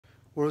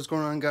What is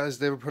going on, guys?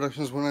 David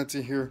Productions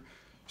 190 here.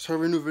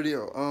 Sorry, a new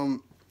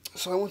video.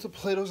 So I went to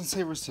Plato's and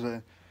Savers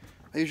today.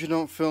 I usually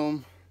don't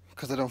film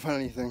because I don't find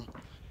anything.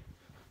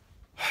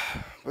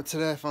 But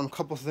today I found a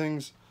couple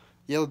things.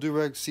 Yellow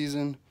do-rag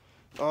season.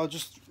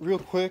 Just real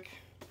quick,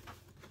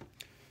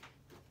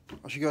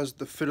 I'll show you guys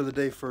the fit of the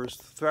day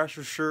first.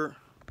 Thrasher shirt.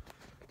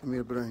 Let me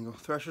get a better angle.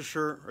 Thrasher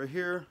shirt right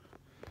here.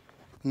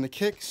 And the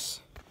kicks.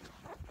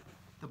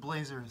 The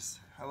blazers.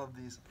 I love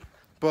these.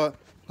 But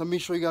let me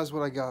show you guys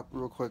what I got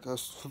real quick. I'll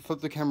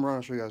flip the camera on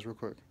and show you guys real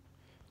quick.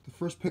 The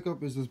first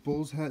pickup is this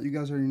Bulls hat. You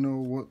guys already know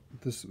what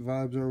this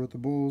vibes are with the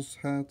Bulls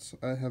hats.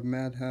 I have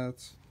mad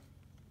hats.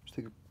 Just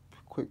take a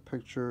quick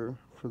picture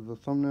for the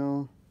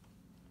thumbnail.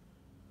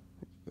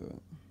 Like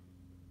that.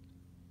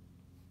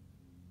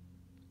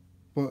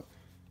 But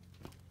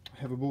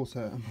I have a Bulls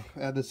hat.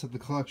 Add this to the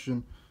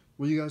collection.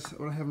 What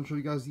I haven't shown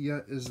you guys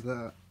yet is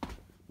that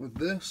with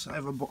this, I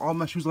have all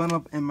my shoes lined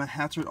up and my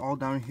hats are all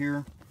down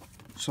here.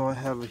 So I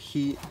have a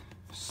Heat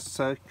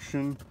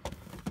section,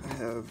 I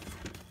have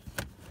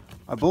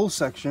a Bulls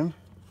section,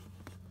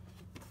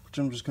 which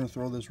I'm just going to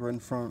throw this right in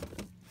front,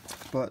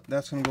 but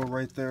that's going to go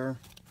right there.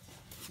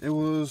 It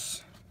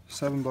was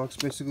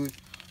 $7 basically,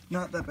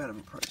 not that bad of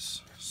a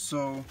price.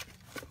 So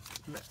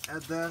I'm going to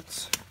add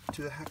that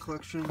to the hat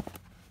collection.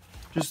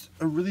 Just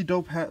a really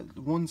dope hat,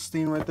 one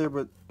stain right there,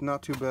 but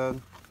not too bad.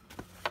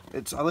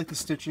 I like the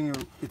stitching,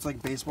 it's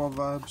like baseball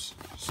vibes,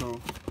 so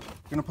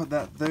I'm going to put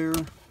that there.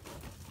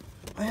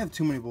 I have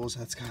too many Bulls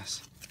hats,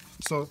 guys.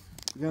 So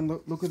again,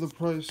 look at the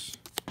price.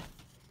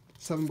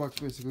 $7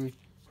 basically.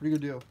 Pretty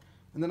good deal.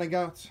 And then I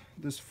got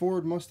this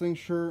Ford Mustang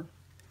shirt.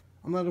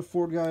 I'm not a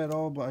Ford guy at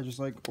all, but I just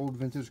like old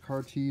vintage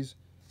car tees.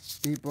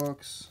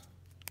 $8.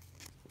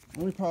 The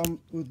only problem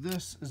with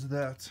this is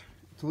that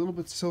it's a little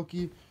bit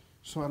silky,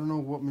 so I don't know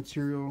what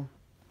material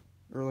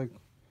or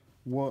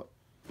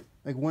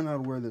when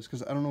I'd wear this,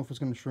 because I don't know if it's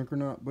gonna shrink or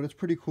not. But it's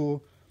pretty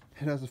cool.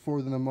 It has the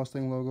Ford and the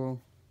Mustang logo.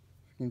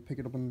 If you can pick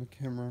it up on the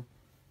camera.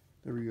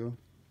 There we go.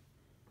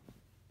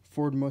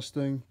 Ford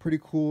Mustang. Pretty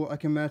cool. I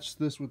can match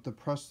this with the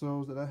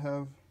Prestos that I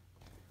have.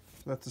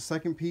 So that's the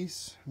second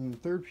piece. And the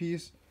third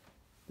piece,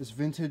 this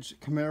vintage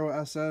Camaro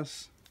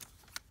SS.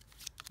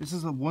 This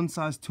is a one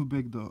size too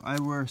big though.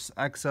 I wear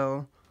XL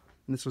and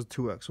this was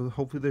 2X. So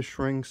hopefully this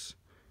shrinks.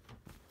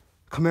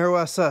 Camaro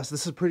SS.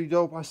 This is pretty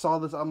dope. I saw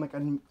this. I'm like, I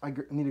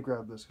need to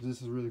grab this because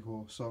this is really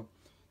cool. So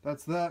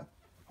that's that.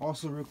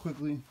 Also, real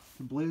quickly,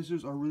 the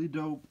blazers are really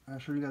dope. I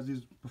showed you guys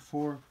these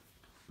before.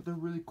 But they're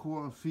really cool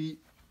on feet.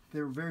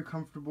 They're very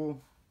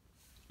comfortable.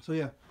 So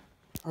yeah,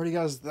 alrighty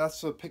guys, that's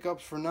the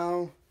pickups for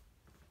now.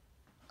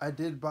 I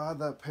did buy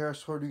that pair I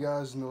showed you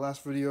guys in the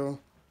last video.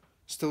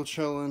 Still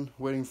chilling,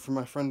 waiting for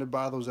my friend to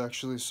buy those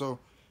actually. So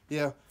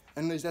yeah,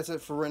 anyways, that's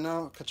it for right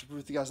now. I'll catch up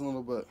with you guys in a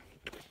little bit.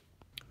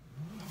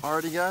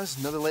 Alrighty guys,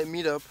 another late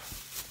meetup.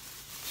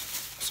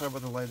 Sorry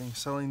about the lighting.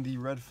 Selling the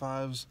red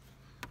 5s.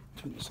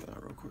 Turn this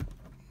out real quick.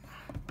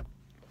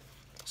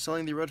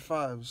 Selling the red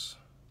 5s.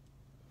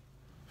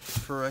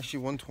 For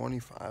actually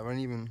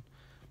 $125.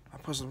 I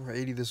posted them for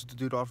 $80. This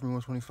dude offered me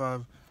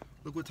 $125.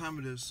 Look what time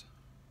it is.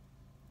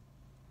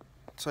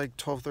 It's like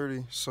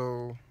 12:30.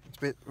 So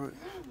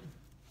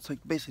it's like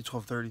basically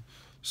 12:30.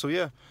 So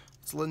yeah,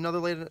 it's another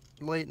late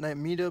night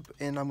meetup,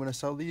 and I'm gonna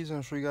sell these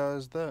and show you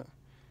guys that.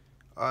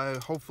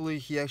 Hopefully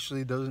he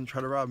actually doesn't try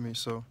to rob me.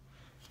 So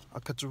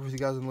I'll catch up with you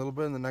guys in a little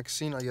bit in the next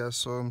scene, I guess.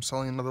 So I'm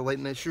selling another late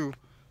night shoe.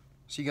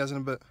 See you guys in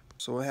a bit.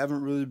 So I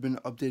haven't really been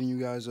updating you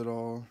guys at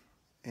all.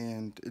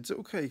 And it's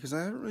okay, because I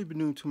haven't really been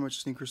doing too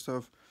much sneaker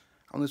stuff.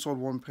 I only sold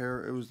one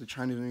pair. It was the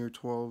Chinese New Year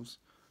 12s.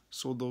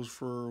 Sold those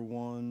for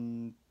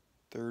 $130.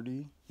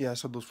 Yeah, I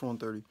sold those for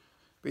 $130.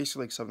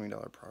 Basically like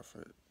 $70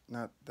 profit.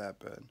 Not that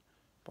bad.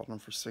 Bought them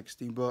for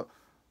 $60. But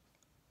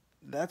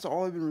that's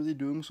all I've been really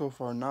doing so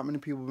far. Not many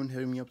people have been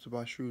hitting me up to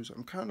buy shoes.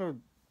 I'm kind of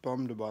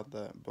bummed about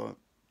that. But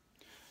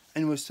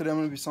anyways, today I'm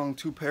going to be selling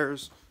two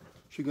pairs.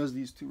 Show you guys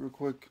these two real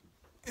quick.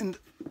 And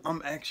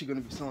I'm actually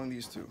going to be selling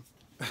these two.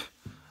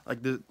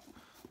 Like the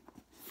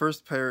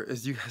first pair,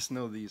 as you guys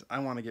know, these. I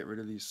want to get rid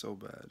of these so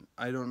bad.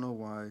 I don't know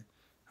why.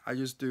 I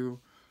just do.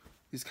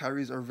 These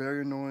Kyries are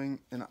very annoying,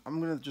 and I'm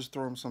going to just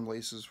throw them some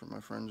laces for my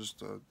friend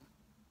just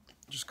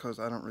because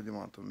I don't really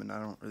want them, and I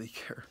don't really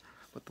care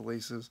about the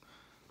laces.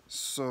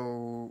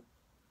 So,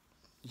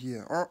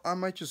 yeah. Or I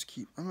might just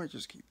keep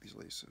these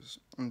laces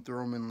and throw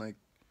them in, like,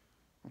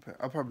 okay,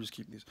 I'll probably just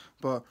keep these.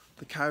 But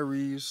the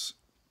Kyries,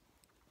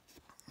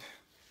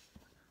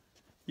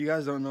 you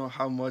guys don't know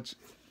how much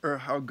or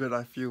how good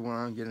I feel when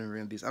I'm getting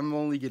rid of these. I'm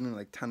only getting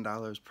like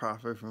 $10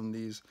 profit from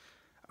these.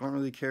 I don't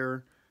really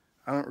care.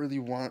 I don't really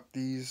want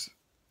these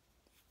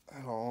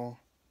at all.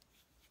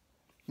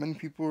 Many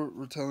people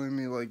were telling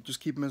me, like, just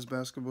keep them as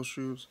basketball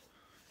shoes.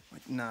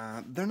 Like,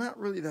 nah, they're not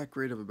really that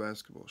great of a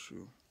basketball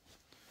shoe.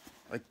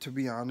 Like, to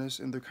be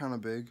honest, and they're kind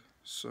of big,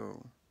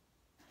 so,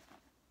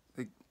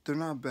 like, they're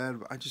not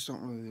bad, but I just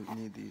don't really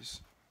need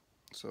these.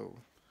 So,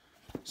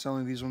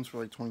 selling these ones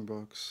for like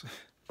 $20.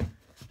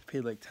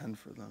 Paid like 10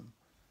 for them.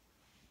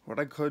 What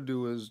I could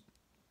do is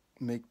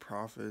make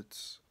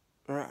profits,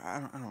 or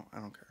I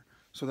don't care.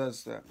 So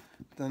that's that.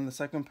 Then the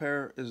second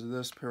pair is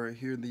this pair right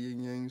here, the Yin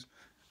Yangs.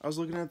 I was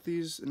looking at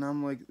these and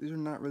I'm like, these are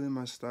not really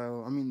my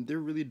style. I mean, they're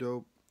really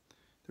dope.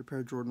 They're a pair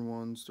of Jordan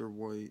 1s. They're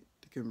white.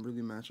 They can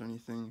really match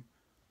anything.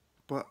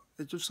 But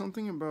it's just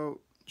something about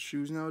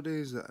shoes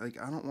nowadays that,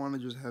 like, I don't want to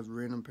just have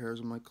random pairs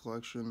in my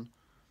collection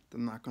that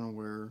I'm not going to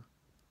wear.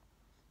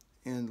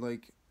 And,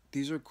 like,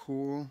 these are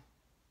cool,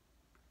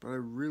 but I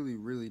really,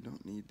 really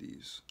don't need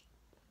these.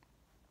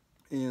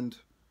 And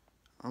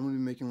I'm going to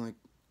be making, like,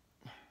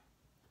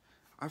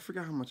 I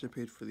forgot how much I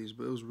paid for these,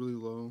 but it was really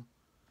low.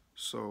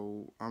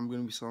 So I'm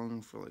going to be selling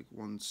them for, like,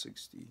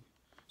 160.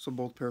 So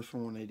both pairs for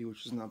 180,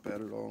 which is not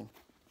bad at all.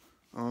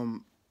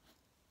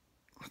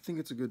 I think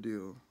it's a good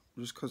deal.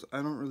 Just because I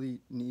don't really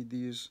need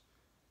these.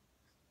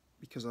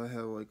 Because I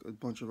have, like, a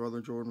bunch of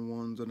other Jordan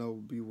 1s that I will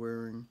be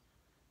wearing.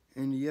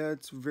 And yeah,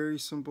 it's very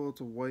simple.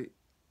 It's a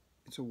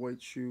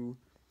white shoe.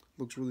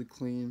 Looks really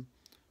clean.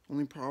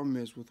 Only problem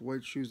is with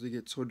white shoes, they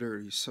get so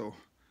dirty. So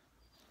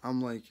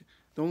I'm like,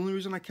 the only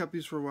reason I kept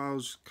these for a while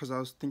was because I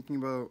was thinking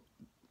about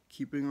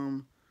keeping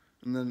them.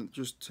 And then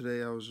just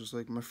today, I was just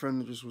like, my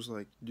friend just was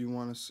like, do you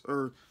want to,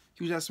 or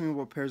he was asking me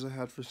what pairs I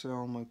had for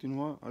sale. I'm like, you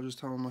know what? I'll just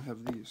tell him I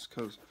have these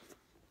because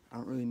I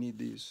don't really need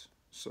these.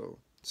 So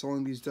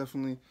selling these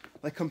definitely,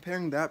 like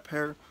comparing that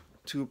pair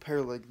to a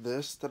pair like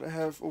this that I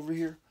have over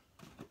here.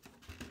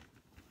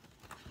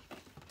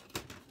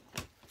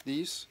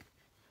 These,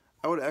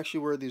 I would actually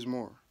wear these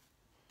more.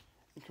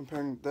 And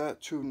comparing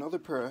that to another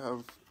pair I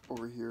have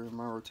over here in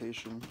my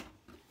rotation,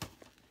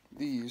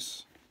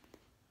 these,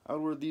 I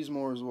would wear these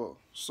more as well.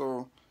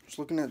 So just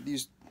looking at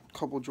these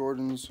couple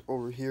Jordans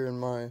over here in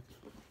my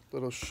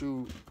little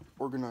shoe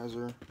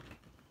organizer,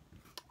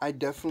 I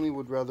definitely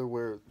would rather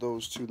wear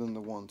those two than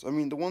the ones. I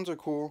mean, the ones are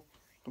cool,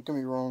 don't get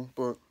me wrong,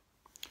 but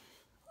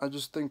I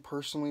just think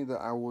personally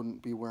that I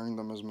wouldn't be wearing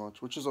them as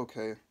much, which is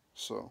okay.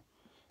 So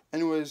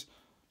anyways,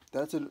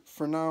 that's it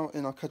for now,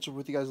 and I'll catch up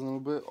with you guys in a little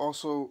bit.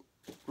 Also,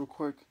 real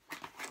quick,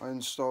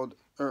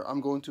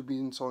 I'm going to be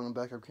installing a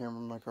backup camera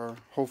in my car,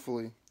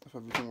 hopefully, if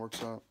everything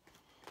works out.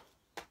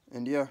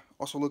 And yeah,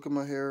 also look at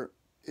my hair.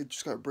 It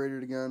just got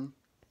braided again.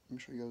 Let me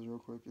show you guys real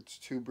quick. It's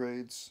 2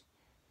 braids,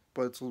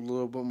 but it's a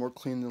little bit more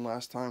clean than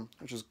last time,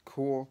 which is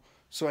cool.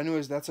 So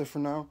anyways, that's it for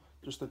now.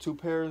 Just the 2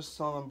 pairs,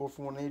 selling them both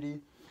for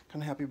 180.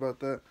 Kind of happy about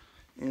that.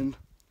 And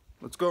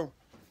let's go.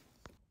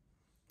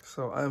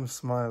 So I am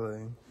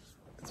smiling.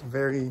 It's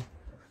very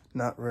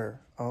not rare.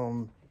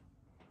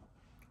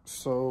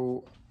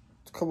 So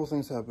a couple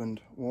things happened.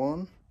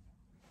 One,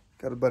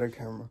 got a better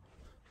camera.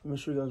 Let me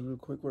show you guys real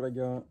quick what I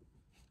got.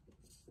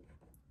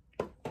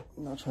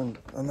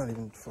 I'm not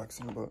even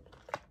flexing, but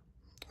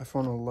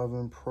iPhone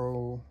 11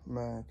 Pro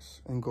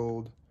Max in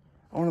gold.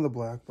 I wanted the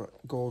black, but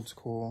gold's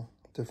cool.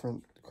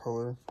 Different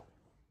color.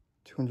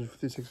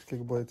 256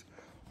 gigabytes.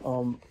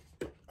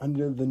 I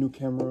needed the new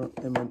camera,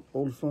 and my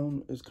old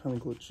phone is kind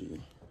of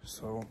glitchy.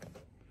 So,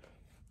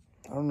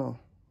 I don't know.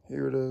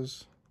 Here it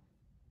is.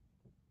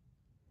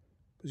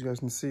 As you guys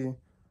can see,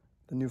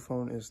 the new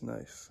phone is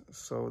nice.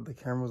 So, the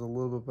camera's a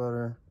little bit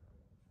better.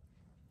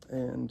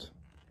 And,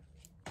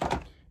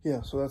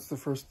 yeah, so that's the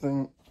first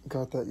thing.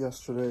 Got that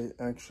yesterday,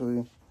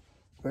 actually.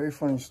 Very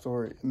funny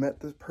story. Met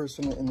this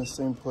person in the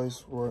same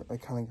place where I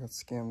kind of got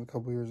scammed a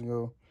couple years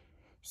ago.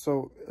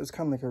 So, it's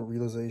kind of like a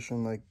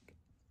realization, like,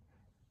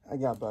 I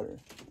got better.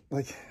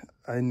 Like,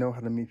 I know how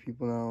to meet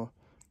people now.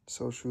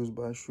 Sell shoes,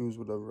 buy shoes,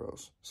 whatever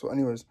else. So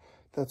anyways,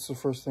 that's the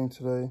first thing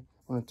today.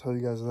 I want to tell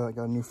you guys that I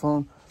got a new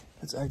phone.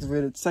 It's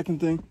activated. Second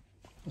thing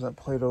was at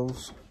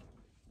Plato's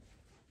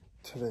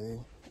today.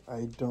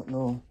 I don't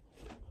know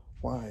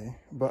why,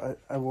 but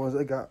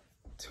I got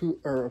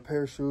a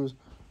pair of shoes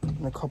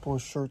and a couple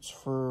of shirts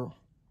for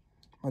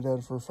my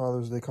dad for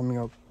Father's Day coming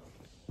up.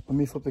 Let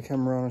me flip the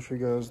camera around and show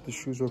you guys the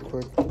shoes real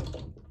quick,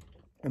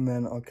 and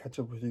then I'll catch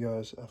up with you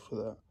guys after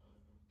that.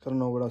 I don't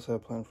know what else I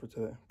have planned for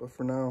today, but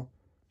for now,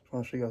 I just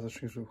want to show you guys the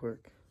shoes real quick.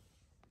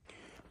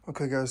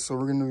 Okay guys, so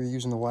we're going to be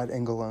using the wide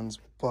angle lens,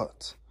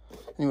 but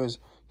anyways,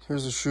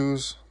 here's the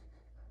shoes.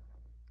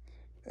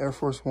 Air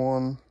Force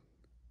One.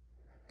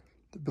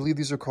 I believe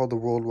these are called the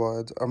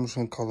Worldwides. I'm just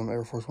going to call them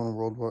Air Force One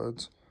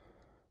Worldwides.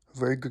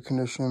 Very good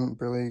condition,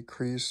 barely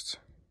creased.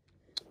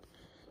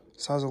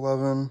 Size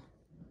 11.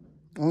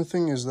 The only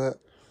thing is that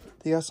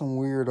they got some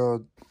weird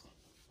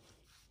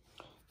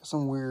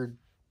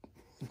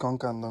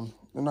gunk on them.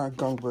 They're not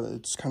gunk, but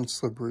it's kind of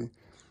slippery.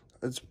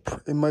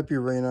 It might be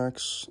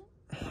Rain-X,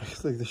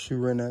 like the shoe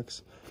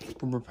Rain-X,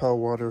 will repel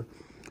water.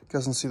 You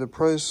guys can see the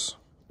price.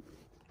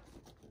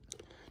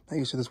 Now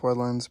you see this wide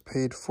lens.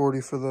 Paid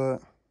 $40 for that.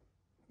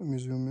 Let me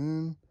zoom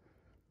in.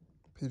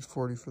 Paid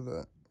 $40 for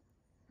that.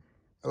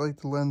 I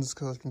like the lens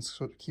because I can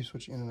keep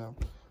switching in and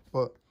out.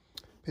 But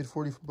paid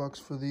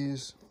 $40 for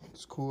these.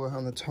 It's cool.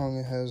 On the tongue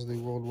it has the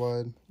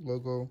Worldwide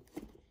logo.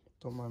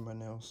 Don't mind my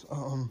nails.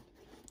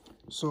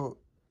 So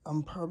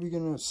I'm probably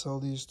gonna sell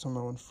these to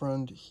my one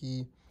friend.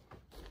 His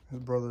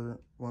brother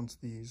wants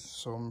these,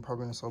 so I'm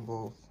probably gonna sell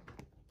both.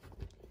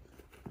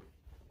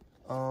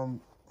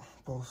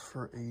 Both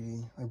for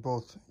 80, like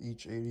both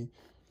each 80.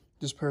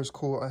 This pair is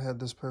cool. I had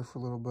this pair for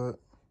a little bit.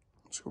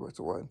 Let's go back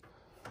to wide.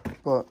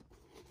 But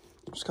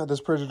just got this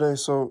pair today.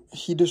 So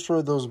he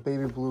destroyed those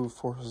baby blue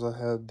forces I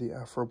had, the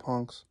Afro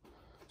Punks.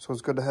 So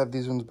it's good to have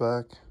these ones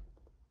back,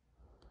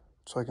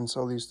 so I can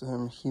sell these to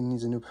him. He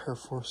needs a new pair of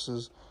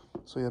forces.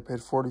 So yeah, I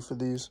paid 40 for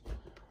these.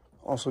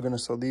 Also gonna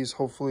sell these,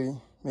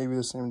 hopefully, maybe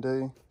the same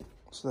day.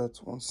 So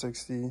that's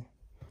 160.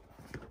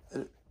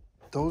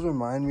 Those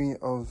remind me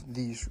of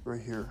these right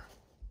here.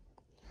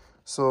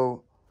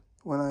 So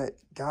when I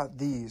got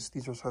these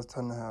were size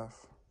 10.5.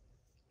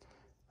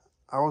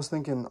 I was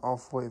thinking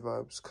Off-White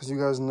vibes, because you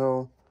guys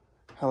know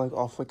how like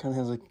Off-White kind of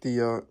has like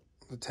the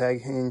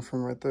tag hanging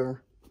from right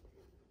there.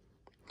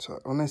 So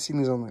when I see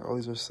these, I'm like, oh,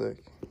 these are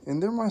sick.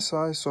 And they're my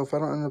size, so if I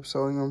don't end up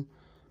selling them,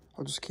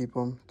 I'll just keep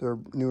them. They're a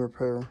newer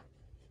pair.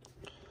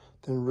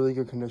 They're in really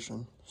good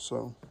condition.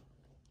 So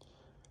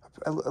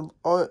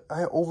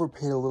I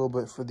overpaid a little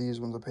bit for these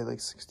ones. I paid like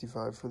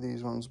 65 for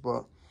these ones,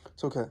 but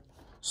it's okay.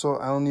 So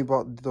I only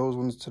bought those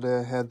ones today.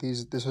 I had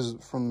these. This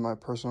is from my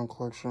personal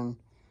collection,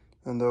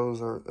 and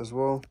those are as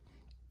well.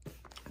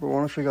 But I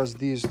want to show you guys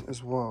these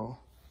as well.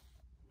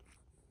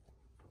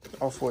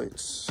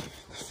 Off-Whites.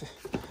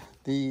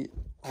 The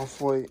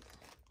Off-White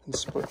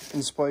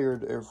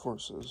inspired Air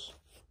Forces.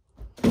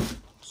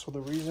 So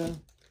the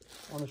reason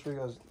I want to show you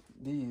guys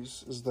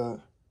these is that,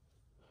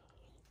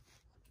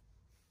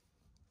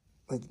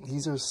 like,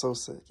 these are so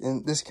sick.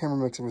 And this camera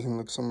makes everything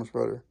look so much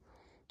better.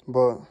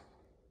 But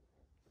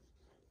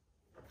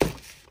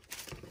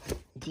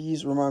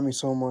these remind me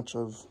so much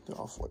of the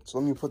Off-White. So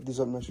let me put these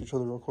up next to each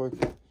other real quick.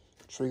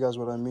 Show you guys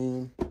what I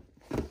mean.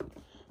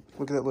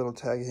 Look at that little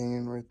tag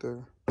hanging right there.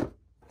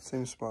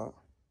 Same spot.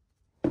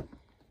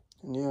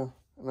 And yeah,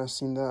 and I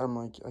seen that, I'm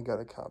like, I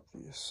gotta cop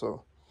these.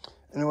 So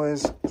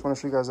anyways, just want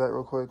to show you guys that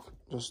real quick.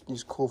 Just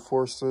these cool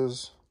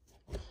forces.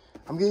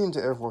 I'm getting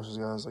into Air Forces,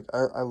 guys. Like,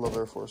 I love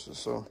Air Forces.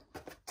 So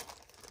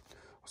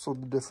also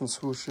the different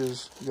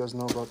swooshes, you guys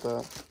know about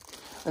that.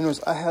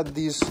 Anyways, I had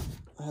these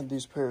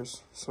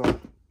pairs. So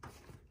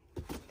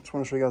just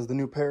want to show you guys the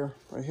new pair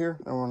right here.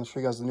 I want to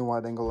show you guys the new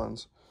wide angle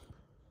lens.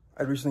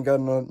 I recently got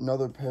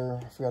another pair.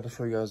 I forgot to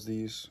show you guys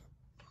these.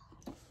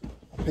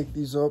 I picked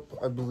these up,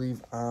 I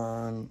believe,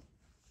 on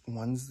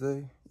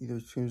Wednesday,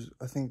 either Tuesday.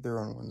 I think they're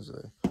on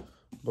Wednesday.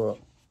 But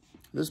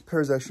this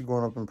pair is actually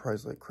going up in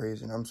price like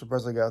crazy, and I'm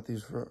surprised I got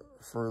these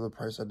for the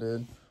price I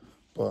did.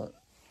 But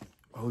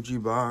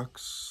OG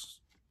box,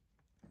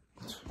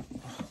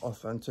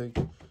 authentic.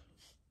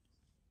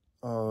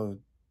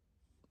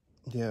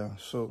 Yeah.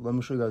 So let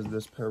me show you guys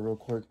this pair real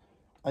quick.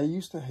 I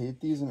used to hate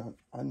these, and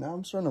now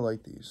I'm starting to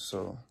like these.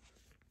 So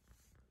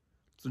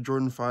it's the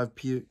Jordan 5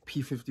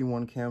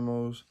 P51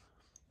 camos.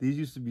 These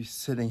used to be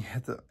sitting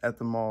at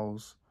the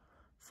malls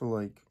for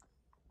like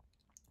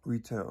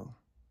retail,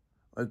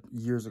 like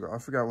years ago. I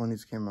forgot when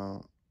these came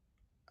out.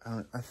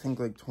 I think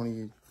like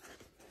 20.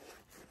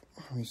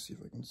 Let me see if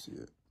I can see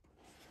it.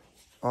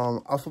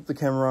 I'll flip the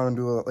camera around and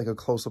do like a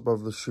close up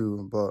of the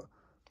shoe, but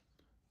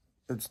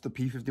it's the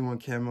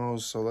P51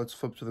 camos. So let's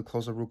flip to the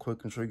close up real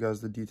quick and show you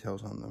guys the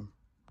details on them.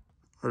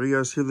 Alright,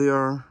 guys, here they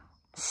are.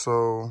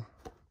 So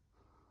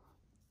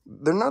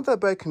they're not that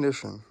bad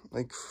condition.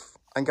 Like,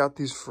 I got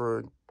these for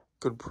a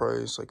good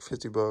price, like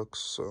 50 bucks.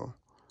 So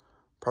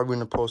probably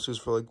gonna post these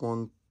for like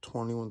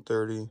 120,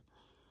 130.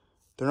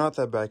 They're not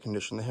that bad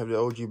condition. They have the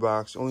OG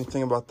box. The only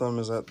thing about them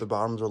is that the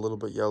bottoms are a little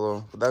bit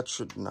yellow, but that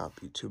should not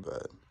be too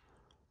bad.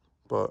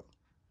 But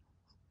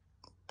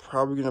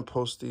probably gonna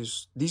post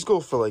these. These go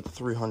for like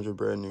 300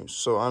 brand new.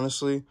 So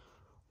honestly,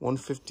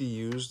 150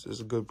 used is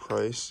a good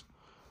price.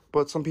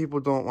 But some people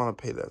don't want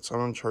to pay that, so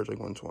I'm gonna charge like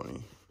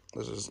 120.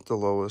 This is the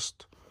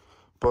lowest.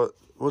 But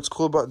what's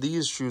cool about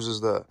these shoes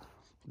is that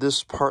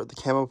this part, the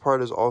camo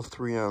part, is all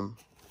 3M.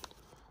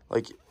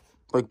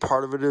 Like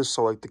part of it is,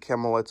 so like the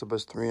camo lights up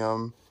as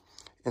 3M,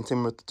 and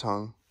same with the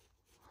tongue.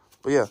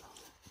 But yeah,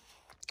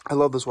 I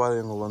love this wide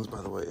angle lens,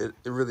 by the way. It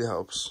really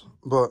helps.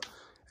 But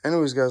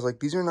anyways, guys, like,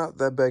 these are not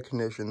that bad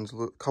conditions.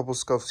 A couple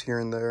scuffs here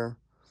and there.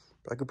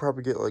 But I could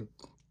probably get like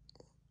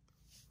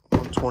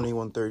 120,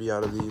 130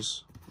 out of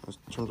these in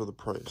terms of the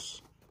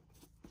price.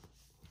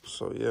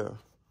 So yeah.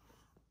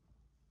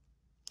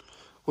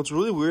 What's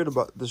really weird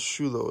about this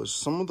shoe though is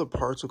some of the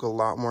parts look a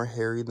lot more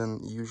hairy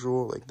than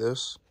usual, like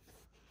this.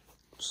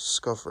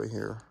 Scuff right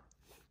here.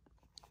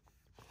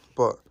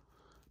 But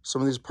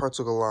some of these parts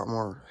look a lot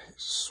more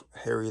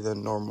hairy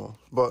than normal.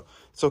 But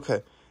it's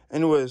okay.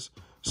 Anyways,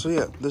 so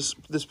yeah, this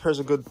pair's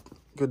a good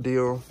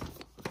deal.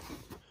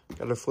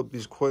 Gotta flip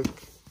these quick.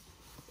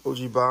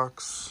 OG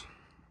box.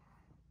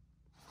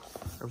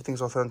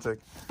 Everything's authentic.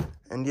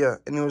 And yeah,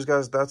 anyways,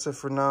 guys, that's it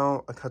for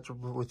now. I'll catch up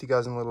with you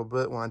guys in a little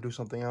bit when I do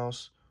something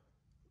else.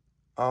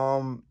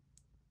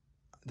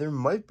 There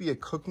might be a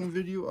cooking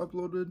video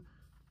uploaded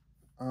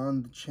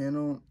on the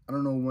channel. I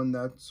don't know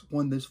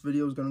when this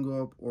video is gonna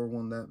go up or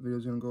when that video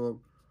is gonna go up.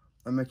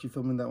 I'm actually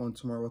filming that one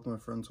tomorrow with my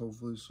friends,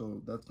 hopefully,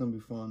 so that's gonna be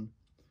fun.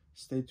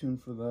 Stay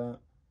tuned for that.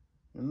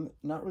 I'm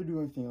not really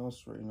doing anything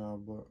else right now,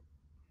 but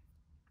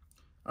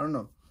I don't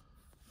know.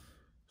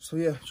 So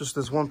yeah, just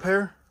this one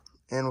pair,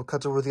 and we'll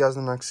catch up with you guys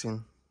in the next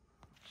scene.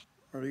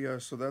 Alrighty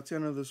guys, so that's the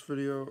end of this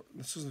video.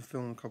 This is a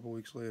film a couple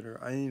weeks later.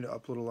 I need to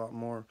upload a lot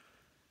more.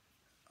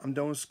 I'm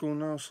done with school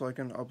now, so I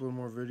can upload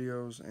more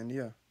videos, and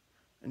yeah.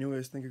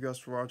 Anyways, thank you guys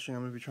for watching.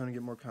 I'm going to be trying to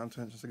get more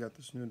content since I got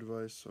this new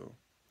device, so.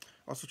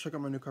 Also check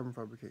out my new carbon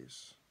fiber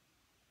case.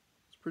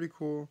 It's pretty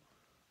cool.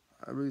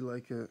 I really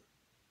like it.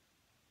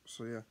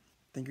 So yeah,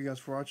 thank you guys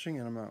for watching,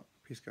 and I'm out.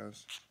 Peace,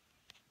 guys.